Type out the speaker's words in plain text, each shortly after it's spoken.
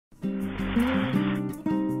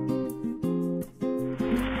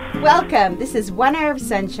Welcome. This is 1 Hour of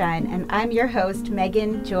Sunshine, and I'm your host,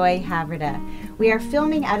 Megan Joy Haverda. We are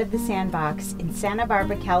filming out of the Sandbox in Santa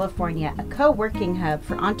Barbara, California, a co-working hub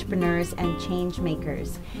for entrepreneurs and change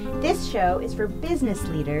makers. This show is for business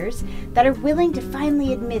leaders that are willing to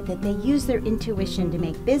finally admit that they use their intuition to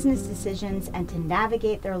make business decisions and to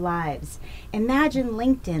navigate their lives. Imagine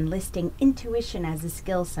LinkedIn listing intuition as a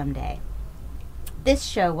skill someday. This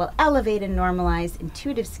show will elevate and normalize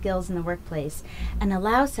intuitive skills in the workplace and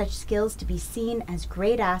allow such skills to be seen as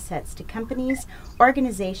great assets to companies,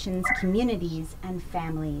 organizations, communities, and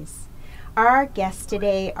families. Our guests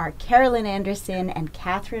today are Carolyn Anderson and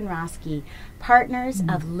Katharine Roske, partners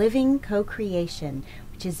of Living Co-Creation,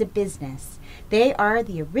 which is a business. They are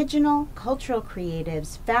the original cultural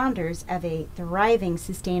creatives, founders of a thriving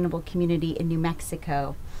sustainable community in New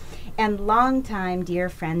Mexico, and longtime dear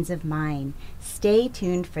friends of mine. Stay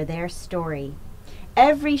tuned for their story.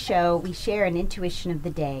 Every show we share an intuition of the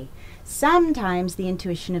day. Sometimes the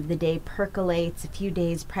intuition of the day percolates a few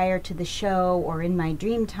days prior to the show or in my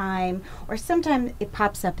dream time, or sometimes it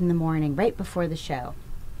pops up in the morning right before the show.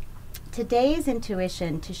 Today's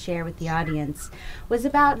intuition to share with the audience was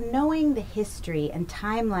about knowing the history and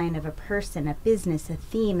timeline of a person, a business, a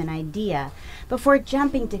theme, an idea, before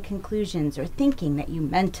jumping to conclusions or thinking that you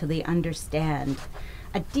mentally understand.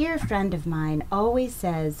 A dear friend of mine always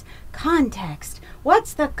says, "Context.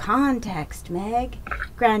 What's the context, Meg?"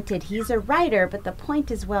 Granted, he's a writer, but the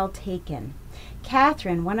point is well taken.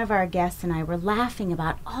 Katharine, one of our guests, and I were laughing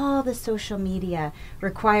about all the social media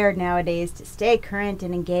required nowadays to stay current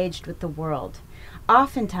and engaged with the world.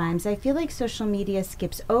 Oftentimes, I feel like social media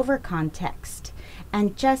skips over context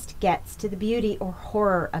and just gets to the beauty or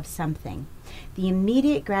horror of something. The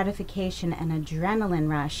immediate gratification and adrenaline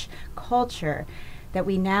rush culture that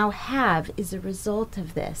we now have is a result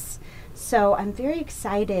of this. So I'm very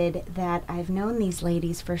excited that I've known these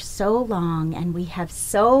ladies for so long and we have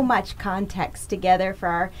so much context together for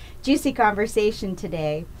our juicy conversation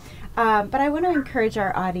today. But I want to encourage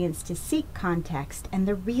our audience to seek context and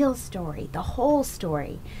the real story, the whole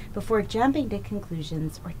story, before jumping to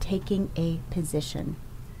conclusions or taking a position.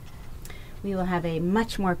 We will have a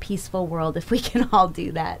much more peaceful world if we can all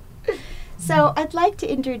do that. So I'd like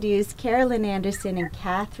to introduce Carolyn Anderson and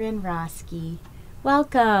Katharine Roske.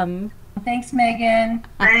 Welcome. Thanks, Megan.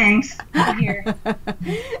 Thanks. I'm here.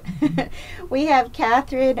 We have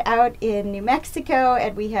Katharine out in New Mexico,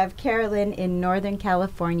 and we have Carolyn in Northern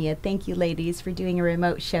California. Thank you, ladies, for doing a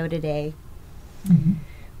remote show today. Mm-hmm.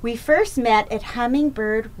 We first met at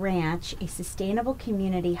Hummingbird Ranch, a sustainable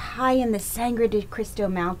community high in the Sangre de Cristo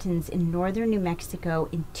Mountains in northern New Mexico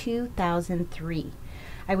in 2003.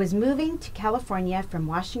 I was moving to California from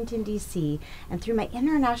Washington, D.C., and through my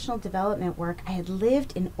international development work, I had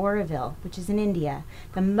lived in Oroville, which is in India,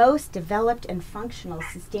 the most developed and functional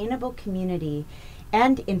sustainable community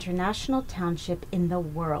and international township in the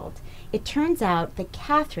world. It turns out that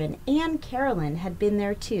Katharine and Carolyn had been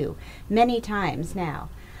there too, many times now.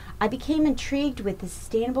 I became intrigued with the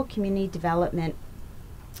sustainable community development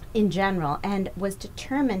in general and was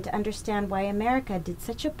determined to understand why America did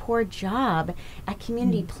such a poor job at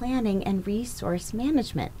community planning and resource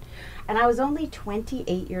management. And I was only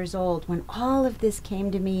 28 years old when all of this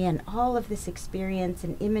came to me, and all of this experience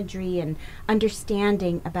and imagery and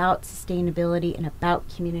understanding about sustainability and about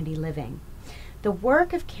community living. The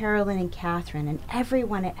work of Carolyn and Katharine and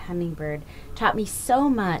everyone at Hummingbird taught me so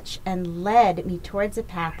much and led me towards a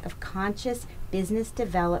path of conscious business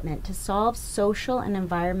development to solve social and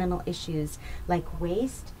environmental issues like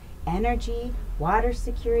waste, energy, water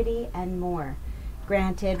security, and more.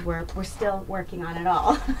 Granted, we're still working on it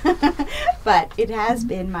all, but it has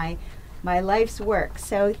been my life's work.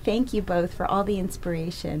 So thank you both for all the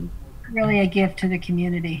inspiration. Really a gift to the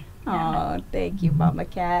community. Oh, thank you, Mama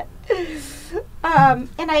Cat. And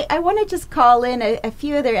I want to just call in a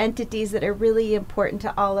few other entities that are really important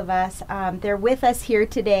to all of us. They're with us here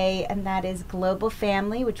today, and that is Global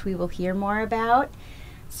Family, which we will hear more about.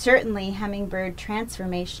 Certainly Hummingbird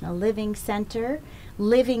Transformational Living Center,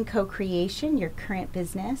 Living Co-Creation, your current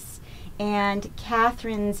business, and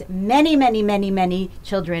Katharine's many, many, many, many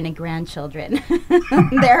children and grandchildren.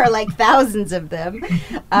 There are like thousands of them,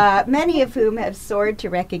 many of whom have soared to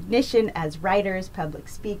recognition as writers, public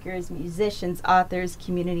speakers, musicians, authors,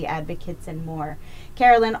 community advocates, and more.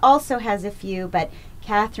 Carolyn also has a few, but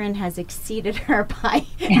Katharine has exceeded her by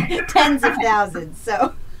tens of thousands.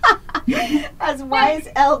 So as wise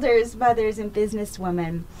elders, mothers, and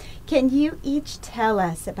businesswomen, can you each tell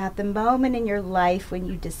us about the moment in your life when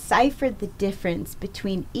you deciphered the difference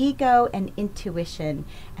between ego and intuition,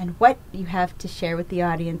 and what you have to share with the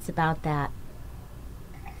audience about that?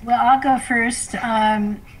 Well, I'll go first.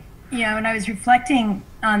 When I was reflecting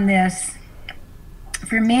on this,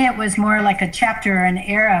 for me, it was more like a chapter or an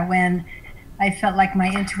era when I felt like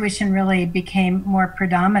my intuition really became more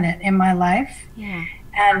predominant in my life. Yeah.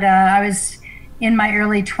 And I was in my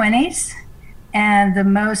early 20s. And the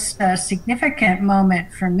most significant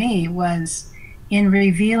moment for me was in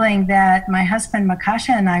revealing that my husband,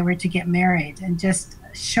 Makasha, and I were to get married. And just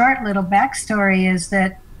a short little backstory is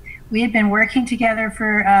that we had been working together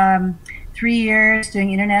for 3 years,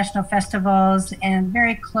 doing international festivals and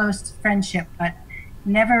very close friendship, but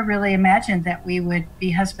never really imagined that we would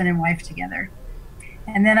be husband and wife together.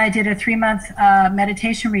 And then I did a 3-month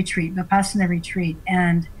meditation retreat, Vipassana retreat,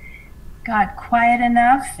 and got quiet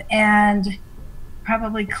enough and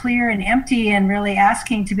probably clear and empty and really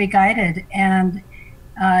asking to be guided. And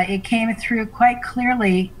it came through quite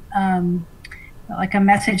clearly, like a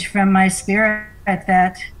message from my spirit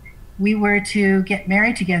that we were to get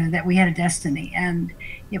married together, that we had a destiny. And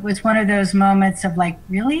it was one of those moments of like,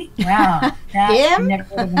 really? Wow. Him?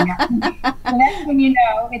 Never would have happened. And that's when you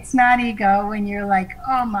know it's not ego, when you're like,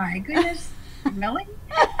 oh my goodness, really?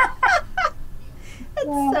 That's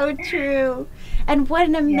so true. And what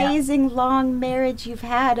an amazing long marriage you've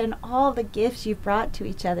had, and all the gifts you've brought to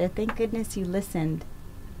each other. Thank goodness you listened.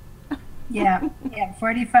 Yeah,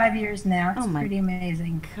 45 years now. It's Oh my pretty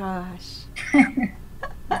amazing. Gosh.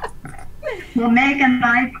 Well, Megan,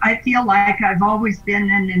 I feel like I've always been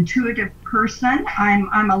an intuitive person.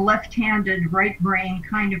 I'm a left-handed, right brain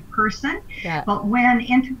kind of person. Yeah. But when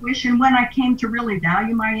I came to really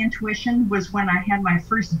value my intuition was when I had my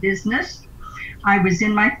first business. I was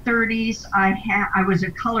in my 30s. I was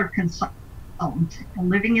a color consultant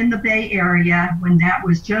living in the Bay Area when that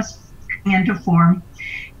was just coming into form.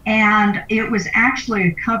 And it was actually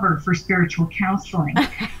a cover for spiritual counseling.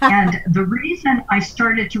 And the reason I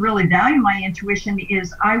started to really value my intuition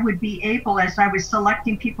is I would be able, as I was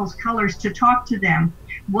selecting people's colors, to talk to them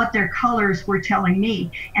what their colors were telling me.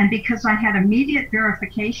 And because I had immediate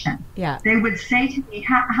verification, they would say to me,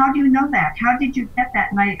 how do you know that? How did you get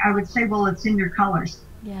that? And I would say, well, it's in your colors.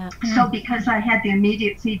 Yeah. So because I had the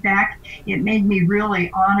immediate feedback, it made me really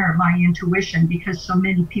honor my intuition because so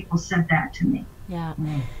many people said that to me. Yeah,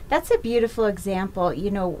 that's a beautiful example.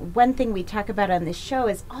 You know, one thing we talk about on this show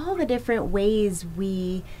is all the different ways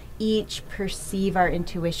we each perceive our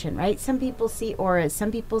intuition, right? Some people see auras,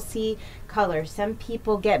 some people see color, some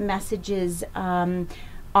people get messages,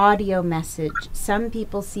 audio message, some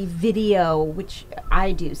people see video, which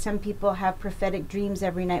I do, some people have prophetic dreams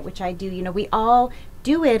every night, which I do. You know, we all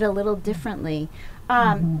do it a little differently.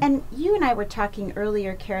 And you and I were talking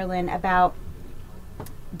earlier, Carolyn, about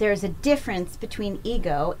there's a difference between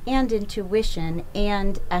ego and intuition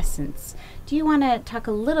and essence. Do you want to talk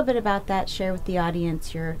a little bit about that, share with the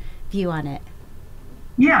audience your view on it?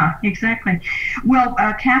 Yeah, exactly. Well,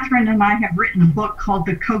 Katharine and I have written a book called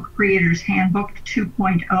The Co-Creator's Handbook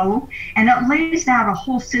 2.0, and it lays out a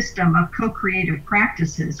whole system of co-creative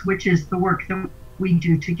practices, which is the work that we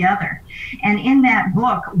do together. And in that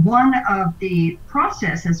book, one of the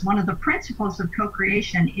processes, one of the principles of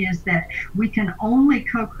co-creation is that we can only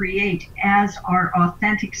co-create as our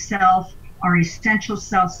authentic self, our essential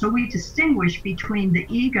self. So we distinguish between the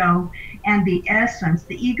ego and the essence,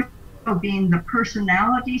 the ego being the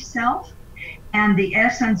personality self, and the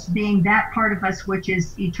essence being that part of us which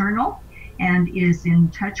is eternal and is in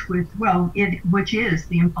touch with, which is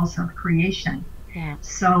the impulse of creation. Yeah.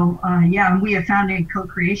 So, and we have found in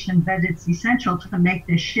co-creation that it's essential to make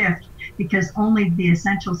this shift because only the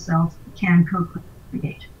essential self can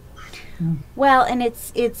co-create. Well, and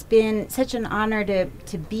it's been such an honor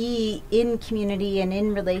to be in community and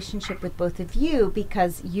in relationship with both of you,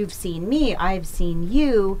 because you've seen me, I've seen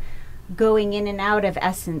you going in and out of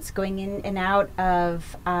essence, going in and out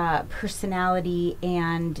of personality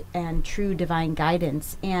and true divine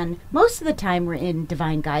guidance. And most of the time we're in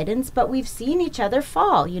divine guidance, but we've seen each other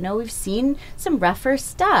fall. You know, we've seen some rougher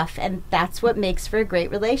stuff, and that's what makes for a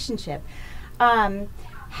great relationship.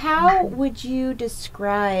 How would you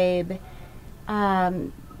describe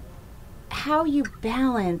how you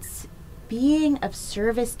balance being of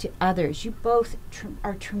service to others? You both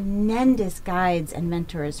are tremendous guides and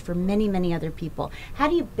mentors for many, many other people. How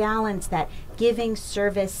do you balance that giving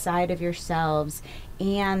service side of yourselves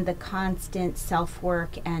and the constant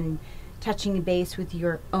self-work and touching base with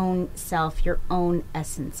your own self, your own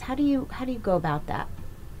essence? How do you go about that?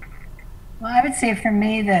 Well, I would say for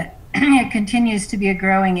me that it continues to be a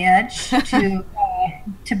growing edge to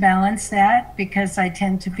balance that, because I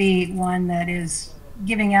tend to be one that is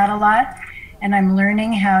giving out a lot, and I'm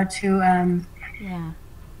learning how to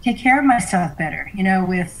take care of myself better, you know,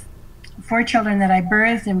 with 4 children that I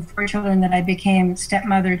birthed and 4 children that I became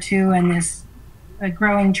stepmother to, and this a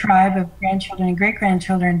growing tribe of grandchildren and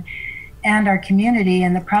great-grandchildren, and our community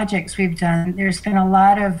and the projects we've done, there's been a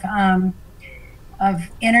lot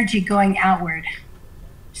of energy going outward.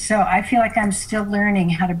 So I feel like I'm still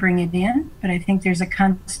learning how to bring it in, but I think there's a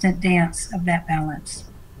constant dance of that balance.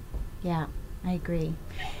 Yeah, I agree.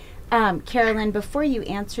 Carolyn, before you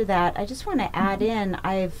answer that, I just want to add in,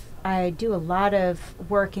 I do a lot of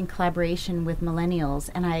work in collaboration with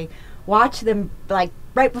millennials, and I watch them like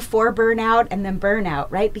right before burnout and then burnout,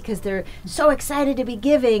 right? Because they're so excited to be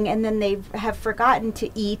giving, and then they have forgotten to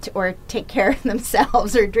eat or take care of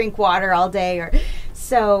themselves or drink water all day. Or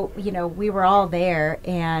so, we were all there,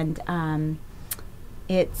 and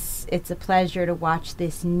it's a pleasure to watch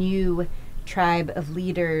this new tribe of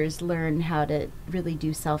leaders learn how to really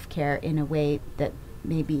do self-care in a way that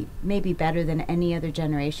maybe better than any other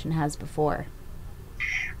generation has before.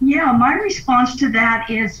 Yeah, my response to that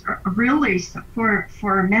is really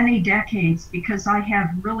for many decades, because I have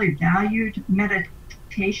really valued meditation.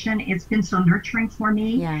 It's been so nurturing for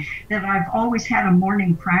me that I've always had a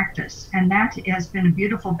morning practice, and that has been a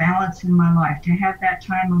beautiful balance in my life, to have that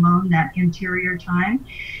time alone, that interior time.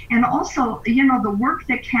 And also, the work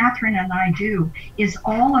that Katharine and I do is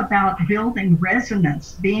all about building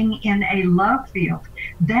resonance, being in a love field.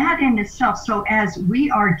 That in itself, so as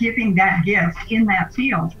we are giving that gift in that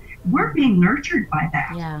field, we're being nurtured by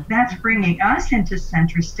that. Yeah. That's bringing us into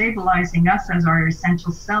center, stabilizing us as our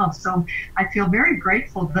essential selves. So I feel very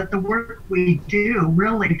grateful that the work we do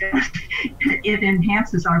really does, it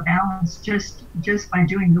enhances our balance just by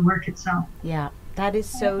doing the work itself. Yeah, that is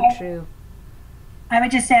so true. I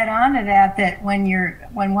would just add on to that when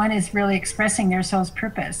one is really expressing their soul's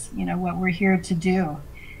purpose, what we're here to do,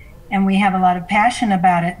 and we have a lot of passion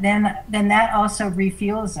about it, then that also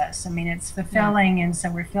refuels us. I mean, it's fulfilling, and so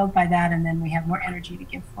we're filled by that, and then we have more energy to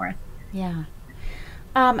give forth. Yeah.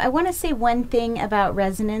 I want to say one thing about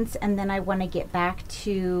resonance, and then I want to get back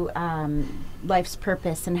to life's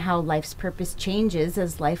purpose and how life's purpose changes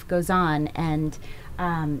as life goes on, and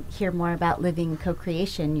hear more about Living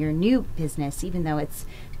Co-Creation, your new business. Even though it's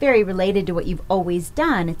very related to what you've always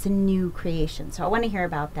done, it's a new creation. So I want to hear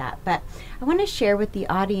about that. But I want to share with the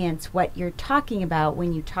audience what you're talking about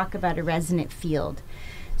when you talk about a resonant field.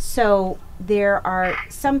 So there are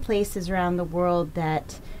some places around the world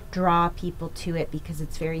that draw people to it because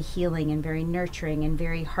it's very healing and very nurturing and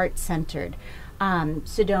very heart-centered.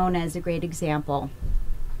 Sedona is a great example.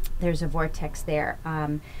 There's a vortex there.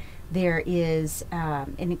 There is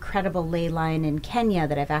an incredible ley line in Kenya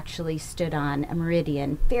that I've actually stood on, a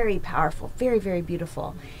meridian. Very powerful, very, very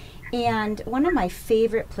beautiful. And one of my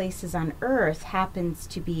favorite places on earth happens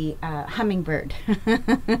to be Hummingbird,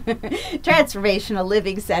 Transformational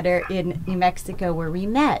Living Center in New Mexico, where we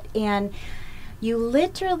met. And you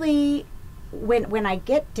literally, when I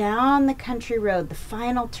get down the country road, the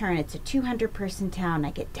final turn, it's a 200-person town.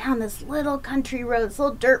 I get down this little country road, this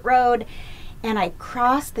little dirt road, and I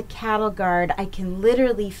cross the cattle guard. I can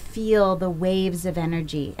literally feel the waves of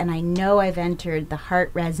energy, and I know I've entered the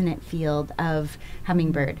heart resonant field of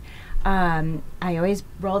Hummingbird. I always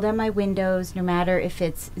roll down my windows, no matter if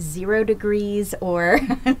it's 0 degrees or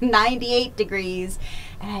 98 degrees,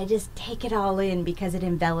 and I just take it all in because it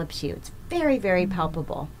envelops you. It's very, very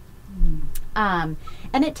palpable. And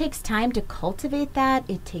it takes time to cultivate that.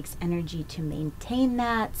 It takes energy to maintain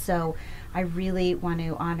that. So I really want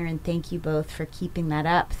to honor and thank you both for keeping that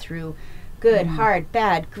up through good, hard,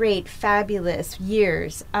 bad, great, fabulous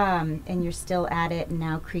years. And you're still at it and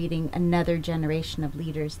now creating another generation of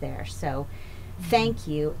leaders there. So thank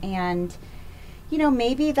you. And,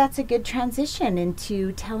 maybe that's a good transition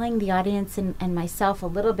into telling the audience and myself a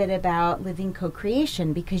little bit about Living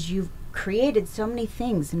Co-Creation, because you've created so many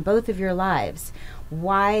things in both of your lives.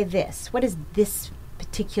 Why this? What is this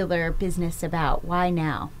particular business about? Why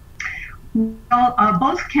now? Well,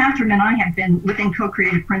 both Katharine and I have been living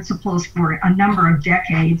co-creative principles for a number of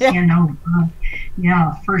decades.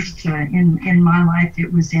 First in my life,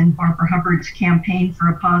 it was in Barbara Hubbard's Campaign for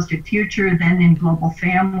a Positive Future, then in Global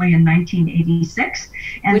Family in 1986.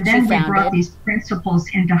 And Which then we brought these principles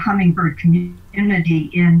into Hummingbird Community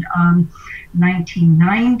in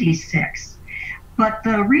 1996. But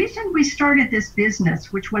the reason we started this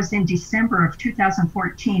business, which was in December of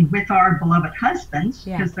 2014 with our beloved husbands,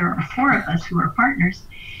 because there are 4 of us who are partners,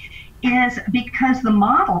 is because the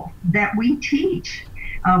model that we teach,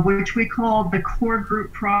 which we call the core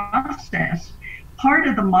group process, part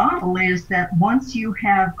of the model is that once you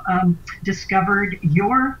have discovered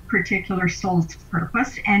your particular soul's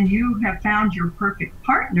purpose and you have found your perfect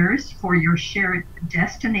partners for your shared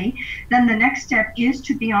destiny, then the next step is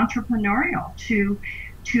to be entrepreneurial, to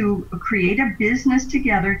create a business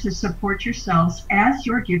together to support yourselves as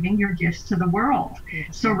you're giving your gifts to the world.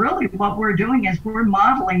 So really what we're doing is we're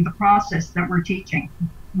modeling the process that we're teaching.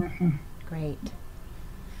 Mm-hmm. Great.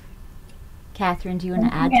 Katherine, do you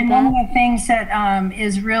want to add to that? And one of the things that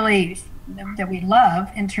is really, that we love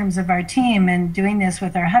in terms of our team and doing this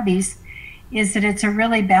with our hubbies, is that it's a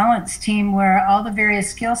really balanced team where all the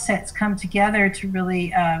various skill sets come together to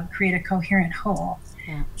really create a coherent whole.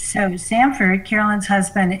 Yeah. So Sanford, Carolyn's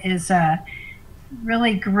husband, is a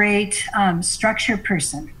really great structure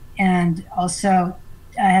person, and also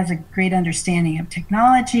has a great understanding of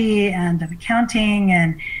technology and of accounting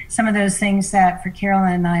and some of those things that for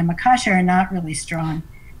Carolyn and I, Makasha, are not really strong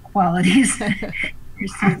qualities. For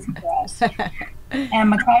us.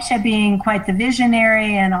 And Makasha being quite the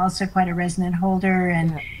visionary and also quite a resonant holder,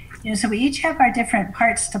 and so we each have our different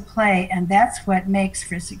parts to play, and that's what makes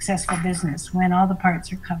for a successful business, when all the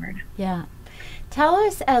parts are covered. Yeah. Tell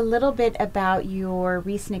us a little bit about your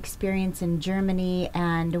recent experience in Germany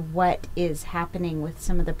and what is happening with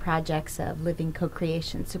some of the projects of Living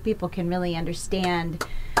Co-Creation, so people can really understand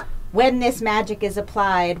when this magic is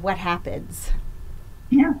applied, what happens.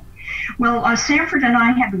 Yeah. Well, Sanford and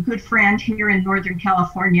I have a good friend here in Northern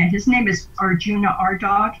California. His name is Arjuna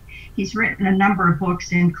Ardog. He's written a number of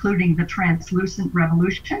books, including The Translucent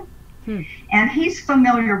Revolution. And he's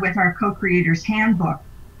familiar with our Co-Creators Handbook.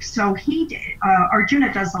 So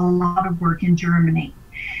Arjuna does a lot of work in Germany.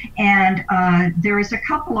 And there is a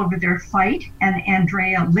couple over there, Veit and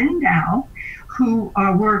Andrea Lindau, who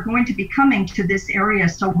were going to be coming to this area.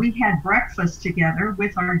 So we had breakfast together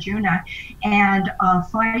with Arjuna, and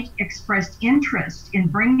Veit expressed interest in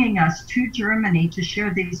bringing us to Germany to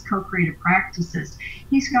share these co-creative practices.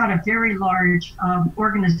 He's got a very large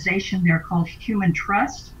organization there called Human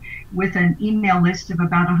Trust, with an email list of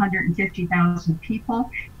about 150,000 people.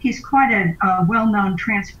 He's quite a well-known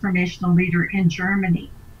transformational leader in Germany.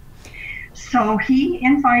 So he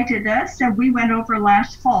invited us, and we went over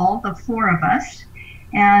last fall, the four of us,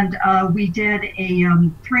 and we did a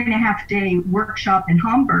 3.5-day workshop in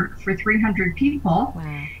Hamburg for 300 people.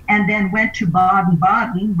 Wow. And then went to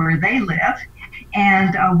Baden-Baden, where they live,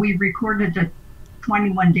 and we recorded a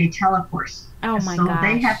 21-day telecourse. Oh my so gosh.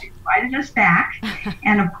 They have invited us back.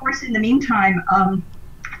 And of course, in the meantime,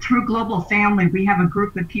 through Global Family, we have a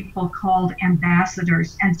group of people called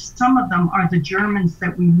ambassadors, and some of them are the Germans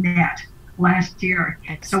that we met last year.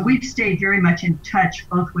 Excellent. So we've stayed very much in touch,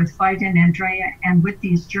 both with Veit and Andrea and with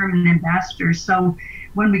these German ambassadors. So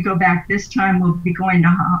when we go back this time, we'll be going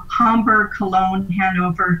to Hamburg, Cologne,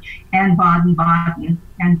 Hanover, and Baden-Baden,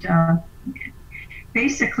 and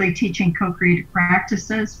basically teaching co-creative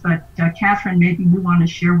practices. But Katharine, maybe you want to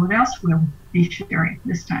share what else we'll be sharing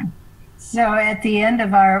this time. So at the end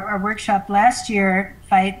of our workshop last year,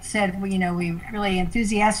 Veit said, we really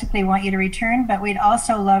enthusiastically want you to return, but we'd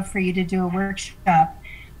also love for you to do a workshop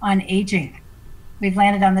on aging. We've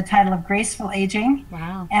landed on the title of Graceful Aging.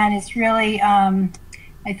 Wow. And it's really,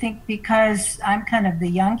 I think because I'm kind of the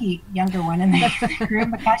younger one in the group,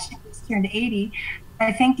 Makasha just turned 80,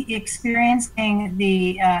 I think experiencing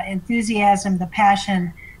the enthusiasm, the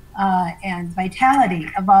passion, and vitality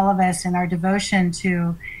of all of us and our devotion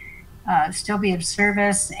to still be of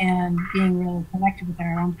service and being really connected with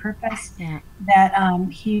our own purpose, that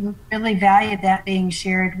he really valued that being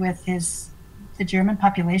shared with the German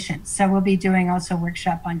population. So we'll be doing also a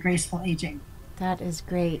workshop on graceful aging. That is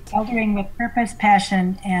great. Eldering with purpose,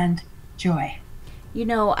 passion, and joy.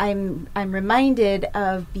 I'm reminded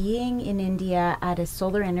of being in India at a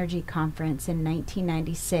solar energy conference in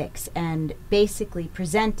 1996 and basically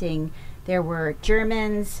presenting. There were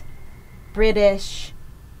Germans, British,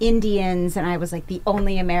 Indians, and I was like the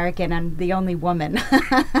only American and the only woman.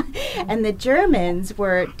 And the Germans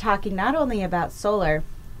were talking not only about solar,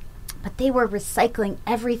 but they were recycling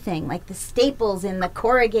everything, like the staples in the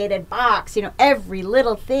corrugated box, every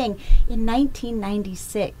little thing in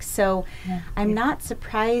 1996. So I'm not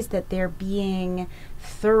surprised that they're being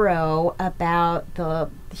thorough about the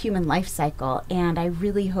human life cycle. And I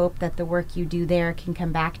really hope that the work you do there can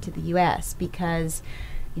come back to the U.S. because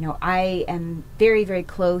I am very, very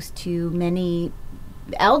close to many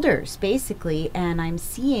elders, basically, and I'm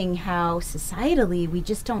seeing how societally we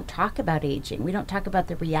just don't talk about aging. We don't talk about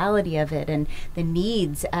the reality of it and the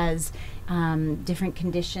needs as different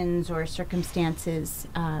conditions or circumstances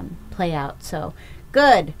play out. So,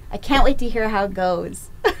 good. I can't wait to hear how it goes.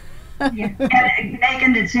 Yeah. And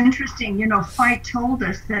Megan, it's interesting. Fight told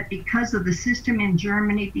us that because of the system in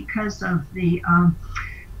Germany, because of the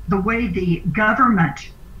way the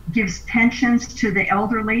government gives pensions to the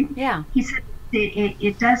elderly, Yeah. he said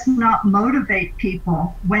it does not motivate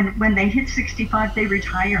people when they hit 65, they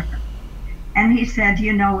retire. And he said,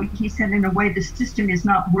 in a way, the system is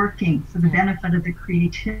not working for the benefit of the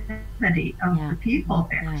creativity of the people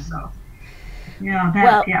there. Yeah. So,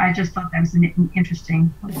 I just thought that was an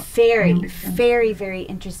interesting. Very, very, very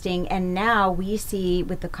interesting. And now we see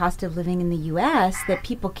with the cost of living in the U.S. that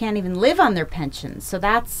people can't even live on their pensions. So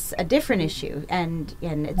that's a different issue. And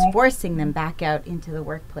it's forcing them back out into the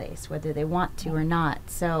workplace, whether they want to or not.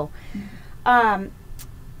 So,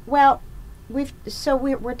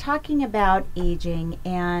 we're talking about aging,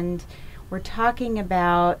 and we're talking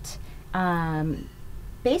about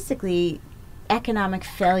basically economic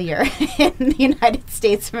failure in the United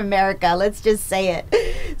States of America. Let's just say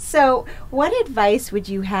it. So what advice would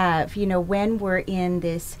you have, when we're in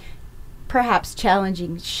this perhaps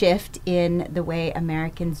challenging shift in the way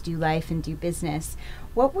Americans do life and do business?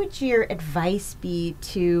 What would your advice be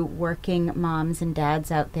to working moms and dads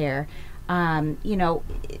out there?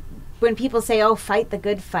 When people say, oh, fight the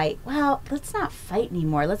good fight, well, let's not fight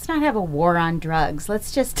anymore. Let's not have a war on drugs.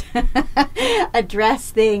 Let's just address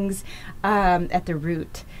things at the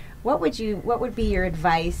root. What would be your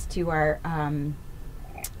advice to our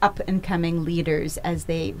up and coming leaders as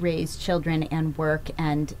they raise children and work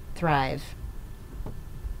and thrive?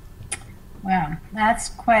 Wow, that's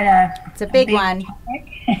it's a big one.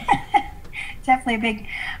 Definitely a big.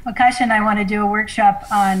 Makasha and I want to do a workshop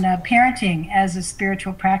on parenting as a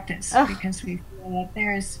spiritual practice, because we feel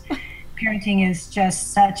that parenting is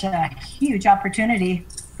just such a huge opportunity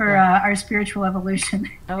for our spiritual evolution.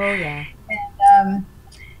 Oh yeah. And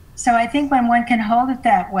so I think when one can hold it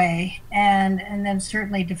that way, and then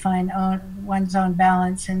certainly define one's own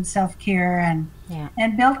balance and self-care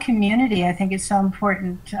and build community, I think it's so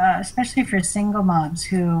important, especially for single moms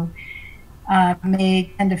who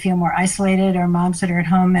may tend to feel more isolated, or moms that are at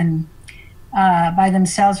home and by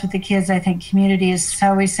themselves with the kids. I think community is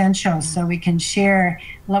so essential, so we can share.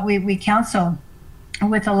 We counsel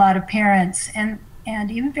with a lot of parents, and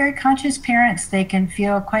even very conscious parents. They can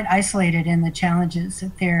feel quite isolated in the challenges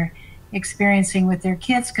that they're experiencing with their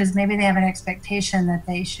kids, because maybe they have an expectation that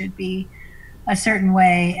they should be a certain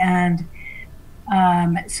way, and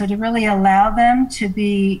so to really allow them to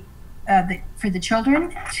be for the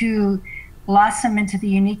children to blossom into the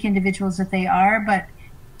unique individuals that they are. But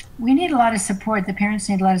we need a lot of support. The parents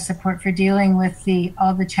need a lot of support for dealing with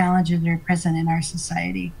all the challenges that are present in our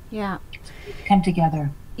society. Yeah. Come together.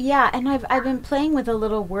 Yeah, and I've been playing with a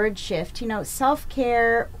little word shift.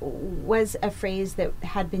 Self-care was a phrase that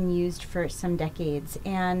had been used for some decades,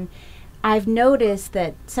 and I've noticed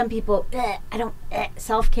that some people,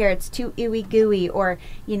 self-care, it's too ooey gooey, or,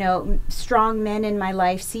 strong men in my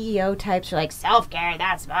life, CEO types are like, self-care,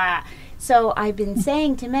 that's blah. So I've been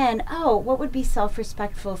saying to men, what would be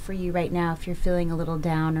self-respectful for you right now if you're feeling a little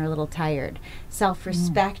down or a little tired?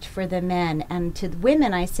 Self-respect for the men. And to the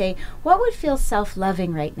women, I say, what would feel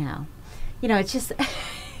self-loving right now? It's just,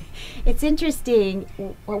 it's interesting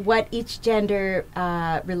what each gender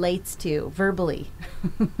relates to verbally.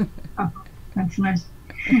 Oh, that's nice.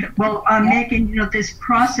 Well, Megan, this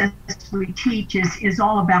process we teach is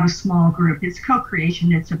all about a small group. It's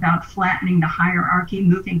co-creation. It's about flattening the hierarchy,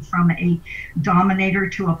 moving from a dominator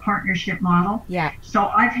to a partnership model. Yeah.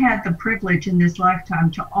 So I've had the privilege in this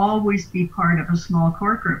lifetime to always be part of a small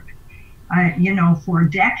core group, for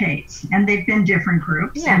decades. And they've been different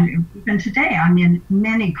groups. Yeah. And even today, I'm in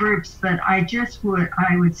many groups, but I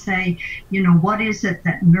would say, what is it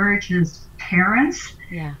that nourishes parents?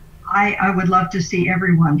 Yeah. I would love to see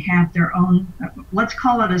everyone have their own, let's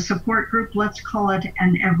call it a support group, let's call it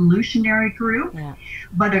an evolutionary group,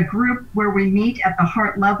 but a group where we meet at the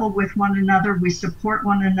heart level with one another, we support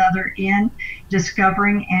one another in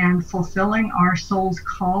discovering and fulfilling our soul's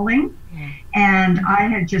calling. And I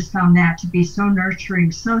have just found that to be so nurturing,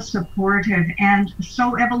 so supportive, and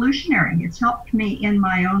so evolutionary. It's helped me in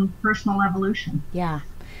my own personal evolution. Yeah.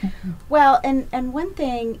 Well, and one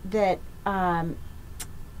thing that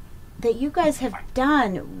that you guys have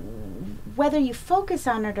done, whether you focus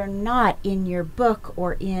on it or not in your book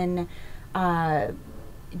or in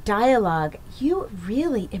dialogue, you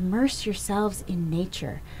really immerse yourselves in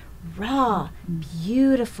nature, raw,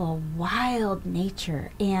 beautiful, wild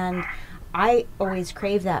nature. And I always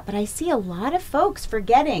crave that, but I see a lot of folks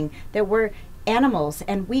forgetting that we're animals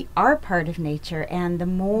and we are part of nature, and the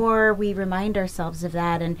more we remind ourselves of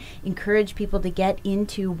that and encourage people to get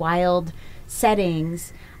into wild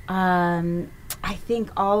settings, I think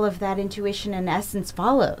all of that intuition and essence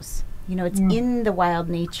follows. You know, it's in the wild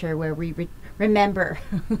nature where we remember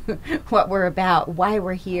what we're about, why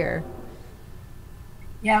we're here.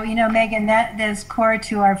 Yeah, you know, Megan, that is core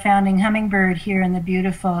to our founding Hummingbird here in the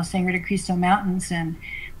beautiful Sangre de Cristo Mountains, and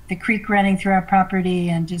the creek running through our property,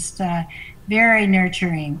 and just very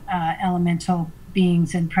nurturing elemental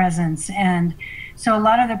beings and presence. And so a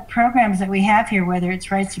lot of the programs that we have here, whether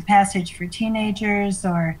it's rites of passage for teenagers,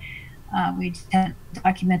 or we have a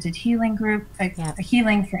documented healing group, a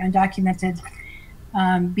healing for undocumented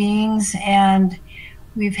beings, and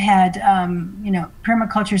we've had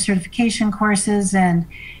permaculture certification courses, and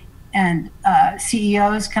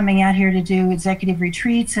CEOs coming out here to do executive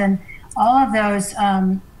retreats, and all of those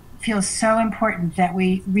feel so important that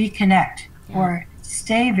we reconnect or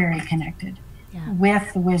stay very connected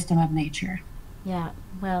with the wisdom of nature. Yeah,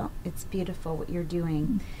 well, it's beautiful what you're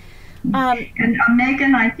doing. And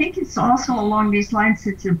Megan, I think it's also along these lines,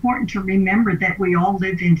 it's important to remember that we all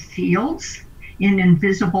live in fields, in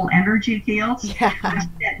invisible energy fields. Yeah. I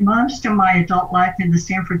spent most of my adult life in the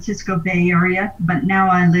San Francisco Bay Area, but now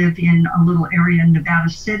I live in a little area in Nevada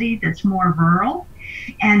City that's more rural.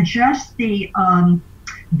 And just the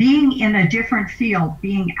being in a different field,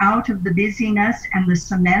 being out of the busyness and the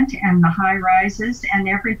cement and the high rises and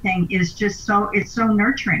everything is just it's so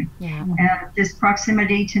nurturing. Yeah. And this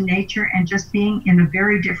proximity to nature and just being in a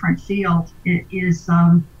very different field, it is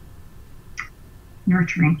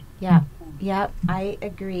nurturing. Yeah. Yep, I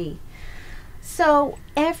agree. So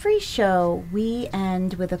every show we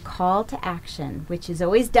end with a call to action, which is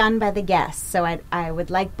always done by the guests. So I would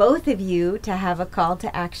like both of you to have a call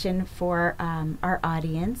to action for our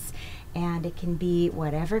audience, and it can be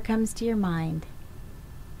whatever comes to your mind.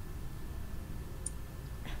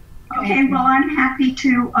 Okay, well, I'm happy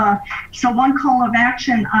to. So one call of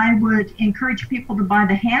action, I would encourage people to buy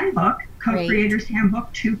the handbook, Co-Creators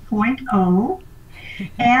Handbook 2.0.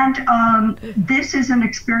 And this is an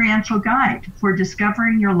experiential guide for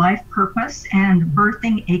discovering your life purpose and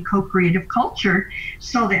birthing a co-creative culture.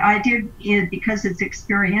 So the idea is, because it's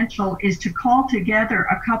experiential, is to call together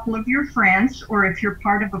a couple of your friends, or if you're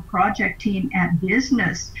part of a project team at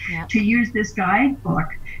business, to use this guidebook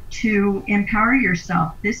to empower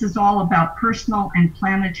yourself. This is all about personal and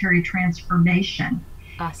planetary transformation.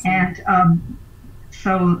 Awesome. And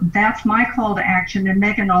so that's my call to action. And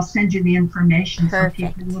Megan, I'll send you the information. Perfect. So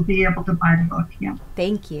people will be able to buy the book. Yeah.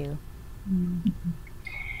 Thank you. Mm-hmm.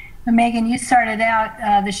 Well, Megan, you started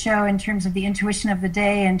out the show in terms of the intuition of the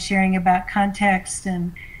day and sharing about context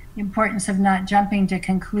and the importance of not jumping to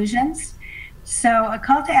conclusions. So a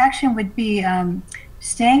call to action would be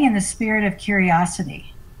staying in the spirit of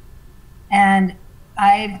curiosity. And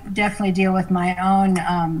I definitely deal with my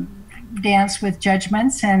own dance with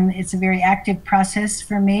judgments, and it's a very active process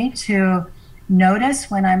for me to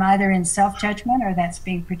notice when I'm either in self-judgment or that's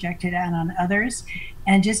being projected out on others,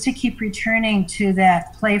 and just to keep returning to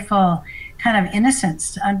that playful kind of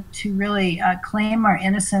innocence, to really claim our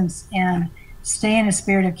innocence and stay in a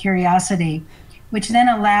spirit of curiosity, which then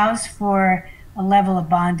allows for a level of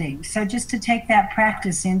bonding. So just to take that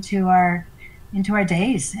practice into our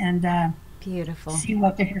days and beautiful, see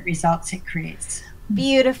what different results it creates.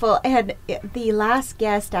 Beautiful. And the last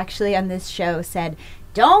guest actually on this show said,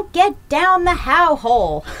 "Don't get down the how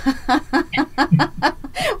hole,"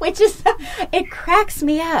 which is, it cracks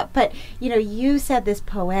me up. But, you know, you said this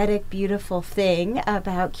poetic, beautiful thing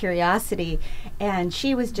about curiosity, and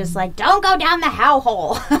she was just like, "Don't go down the how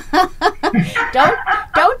hole."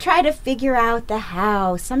 Don't try to figure out the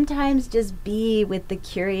how. Sometimes just be with the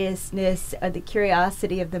curiousness or the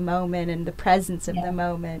curiosity of the moment and the presence of the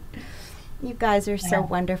moment. You guys are so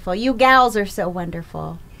wonderful. You gals are so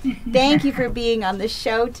wonderful. Thank you for being on the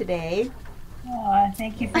show today. Oh,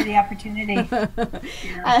 thank you for the opportunity.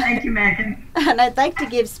 Thank you, Megan. And I'd like to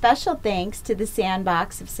give special thanks to the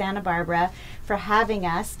Sandbox of Santa Barbara for having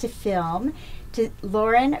us to film, to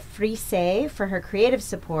Lauren Frise for her creative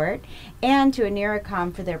support, and to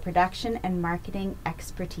Aniricom for their production and marketing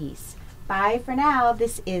expertise. Bye for now.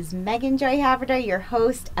 This is Megan Joy Haverda, your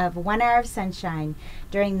host of 1 Hour of Sunshine.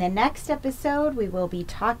 During the next episode, we will be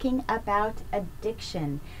talking about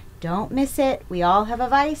addiction. Don't miss it. We all have a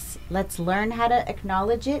vice. Let's learn how to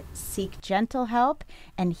acknowledge it, seek gentle help,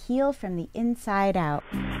 and heal from the inside out.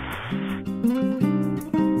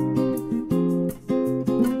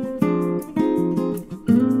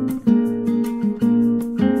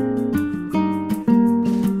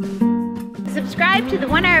 Subscribe to the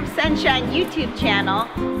 1 Hour of Sunshine YouTube channel.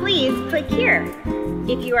 Please click here.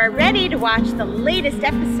 If you are ready to watch the latest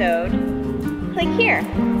episode, click here.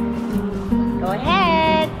 Go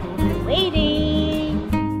ahead. I'm waiting.